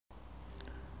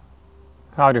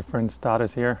Howdy friends,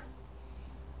 Status here,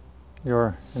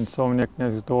 your insomniac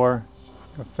next door,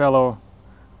 a fellow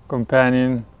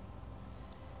companion,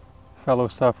 fellow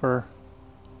sufferer,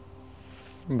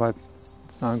 but it's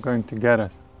not going to get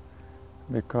us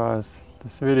because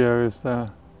this video is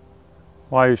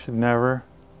why you should never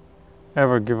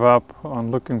ever give up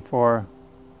on looking for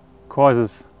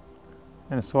causes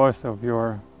and source of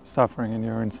your suffering and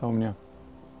your insomnia.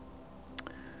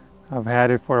 I've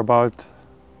had it for about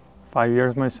 5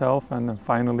 years myself, and I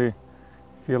finally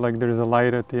feel like there's a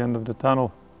light at the end of the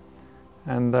tunnel.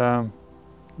 And there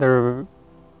were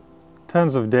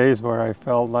tons of days where I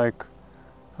felt like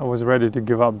I was ready to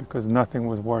give up because nothing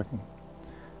was working.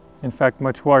 In fact,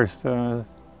 much worse.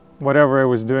 Whatever I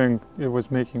was doing, it was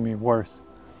making me worse.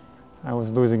 I was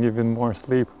losing even more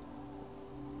sleep,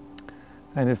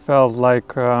 and it felt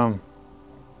like I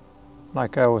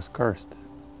was cursed.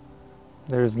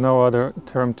 There's no other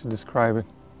term to describe it.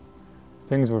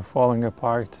 Things were falling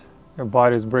apart, your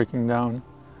body's breaking down.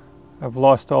 I've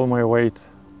lost all my weight,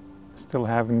 still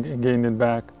haven't gained it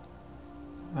back.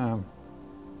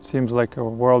 Seems like your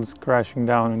world's crashing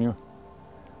down on you.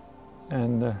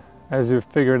 And as you've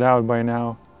figured out by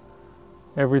now,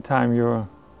 every time you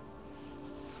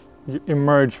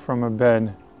emerge from a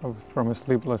bed, from a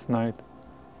sleepless night,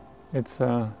 it's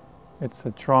a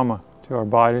trauma to our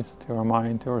bodies, to our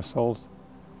mind, to our souls.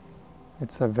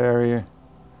 It's a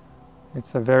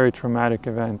very traumatic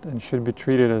event and should be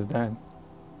treated as that.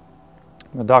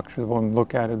 The doctors won't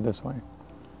look at it this way,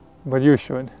 but you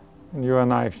should, and you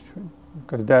and I should,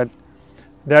 because that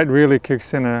really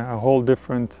kicks in a whole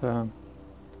different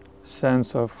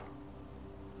sense of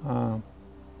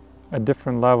a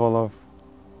different level of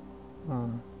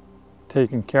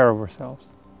taking care of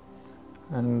ourselves.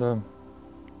 And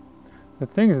the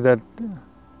things that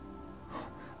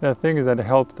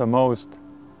helped the most,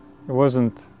 it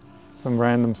wasn't some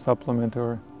random supplement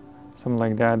or something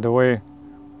like that. The way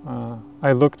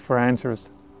I looked for answers,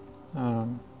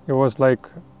 it was like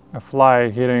a fly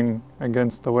hitting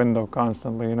against the window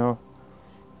constantly, you know,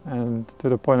 and to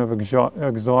the point of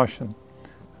exhaustion.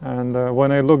 And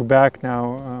when I look back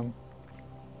now,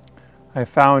 I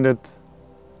found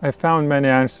many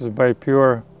answers by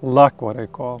pure luck, what I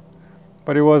call,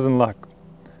 but it wasn't luck.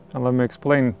 And let me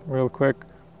explain real quick.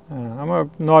 I'm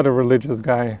not a religious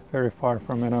guy, very far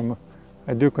from it.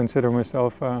 I do consider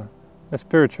myself a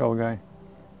spiritual guy.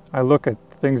 I look at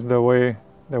things the way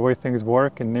things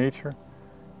work in nature,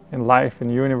 in life, in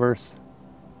the universe.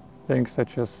 Things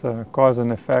such as cause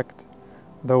and effect,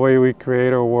 the way we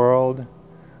create our world,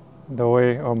 the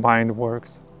way our mind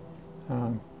works,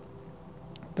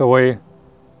 the way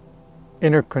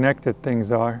interconnected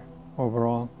things are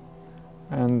overall.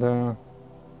 And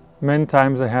many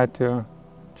times I had to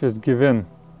just give in,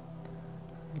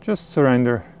 just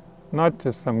surrender. Not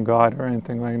to some God or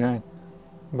anything like that,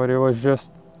 but it was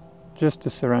just to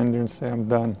surrender and say, I'm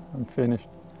done, I'm finished.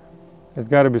 There's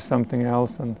got to be something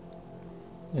else. And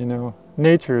you know,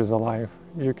 nature is alive.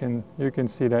 You can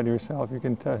see that yourself. You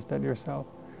can test that yourself.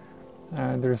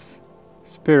 There's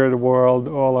spirit world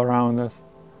all around us,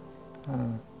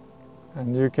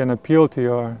 and you can appeal to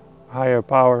your higher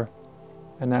power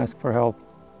and ask for help.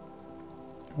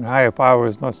 And higher power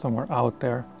is not somewhere out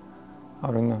there,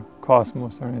 out in the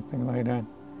cosmos or anything like that.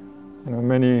 You know,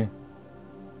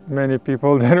 many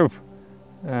people that have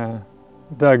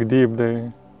dug deep,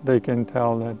 they can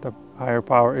tell that the higher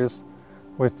power is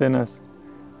within us.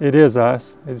 It is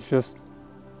us. It's just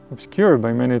obscured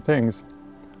by many things,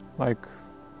 like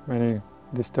many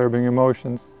disturbing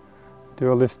emotions,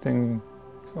 dualistic,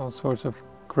 all sorts of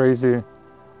crazy,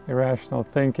 irrational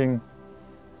thinking,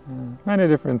 many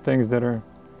different things that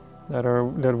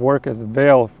work as a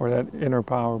veil for that inner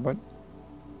power. But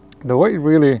the way it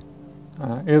really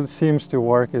it seems to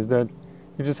work is that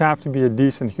you just have to be a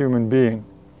decent human being.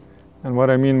 And what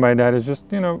I mean by that is just,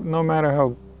 you know, no matter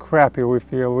how crappy we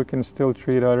feel, we can still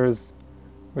treat others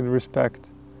with respect.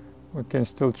 We can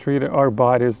still treat our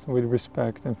bodies with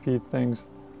respect and feed things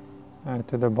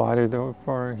to the body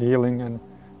for healing, and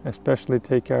especially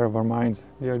take care of our minds.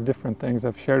 There are different things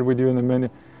I've shared with you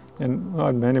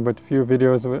not many, but few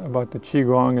videos about the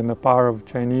Qigong and the power of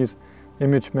Chinese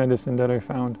image medicine that I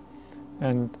found.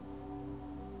 And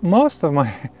most of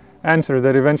my answers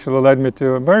that eventually led me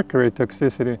to mercury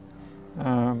toxicity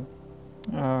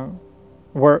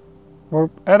were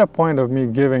at a point of me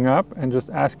giving up and just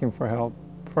asking for help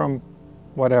from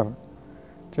whatever.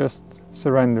 Just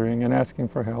surrendering and asking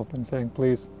for help and saying,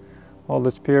 please, all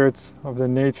the spirits of the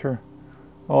nature,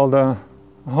 all the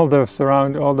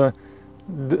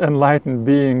enlightened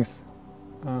beings,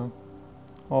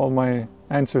 all my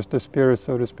answers to spirit,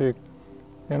 so to speak,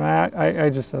 And I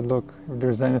just said, look, if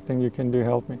there's anything you can do,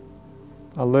 help me.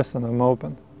 I'll listen, I'm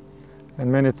open. And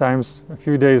many times, a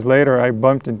few days later, I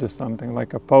bumped into something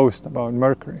like a post about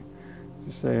mercury.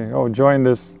 You say, oh, join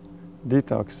this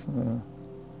detox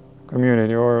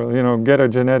community, or get a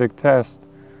genetic test,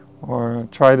 or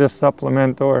try this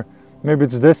supplement, or maybe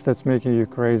it's this that's making you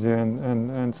crazy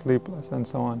and sleepless and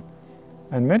so on.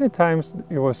 And many times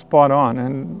it was spot on.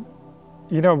 And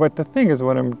but the thing is,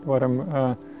 what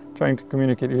I'm trying to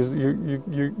communicate is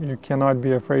you cannot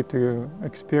be afraid to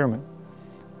experiment.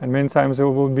 And many times it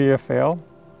will be a fail,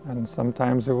 and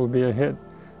sometimes it will be a hit.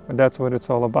 But that's what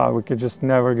it's all about. We could just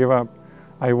never give up.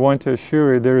 I want to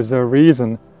assure you there is a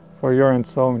reason for your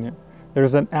insomnia.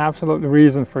 There's an absolute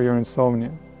reason for your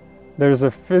insomnia. There's a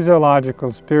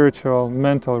physiological, spiritual,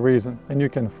 mental reason, and you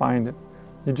can find it.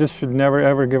 You just should never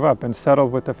ever give up and settle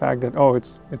with the fact that, oh,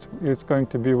 it's going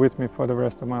to be with me for the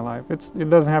rest of my life. It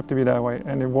doesn't have to be that way,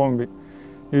 and it won't be.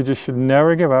 You just should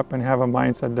never give up and have a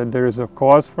mindset that there is a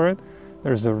cause for it,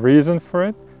 there's a reason for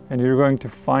it, and you're going to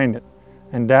find it.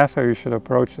 And that's how you should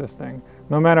approach this thing.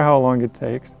 No matter how long it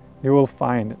takes, you will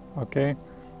find it, okay?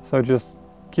 So just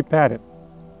keep at it.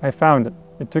 I found it.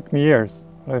 It took me years,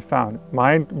 but I found it.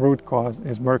 My root cause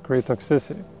is mercury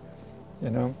toxicity.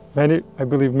 I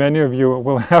believe many of you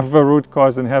will have a root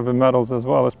cause in heavy metals as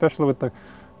well, especially with the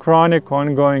chronic,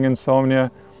 ongoing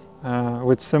insomnia,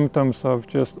 with symptoms of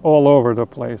just all over the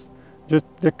place.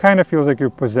 It kind of feels like you're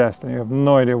possessed and you have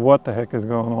no idea what the heck is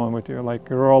going on with you. Like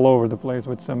you're all over the place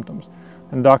with symptoms.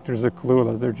 And doctors are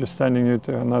clueless. They're just sending you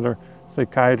to another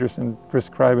psychiatrist and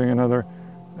prescribing another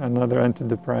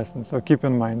antidepressant. So keep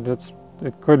in mind,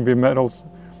 it could be metals,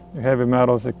 heavy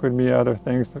metals. It could be other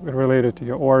things related to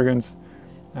your organs.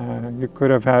 You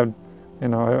could have had,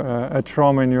 a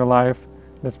trauma in your life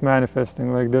that's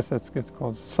manifesting like this. It's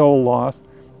called soul loss.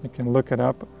 You can look it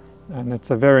up, and it's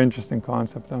a very interesting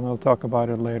concept, and I'll talk about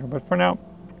it later. But for now,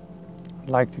 I'd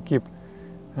like to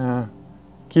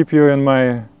keep you in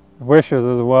my wishes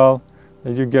as well,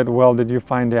 that you get well, that you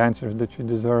find the answers that you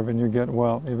deserve, and you get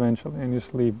well eventually, and you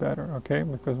sleep better, okay?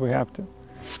 Because we have to.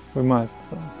 We must.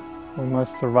 So we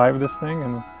must survive this thing,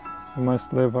 and we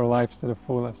must live our lives to the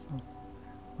fullest. So.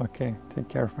 Okay, take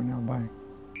care for now. Bye.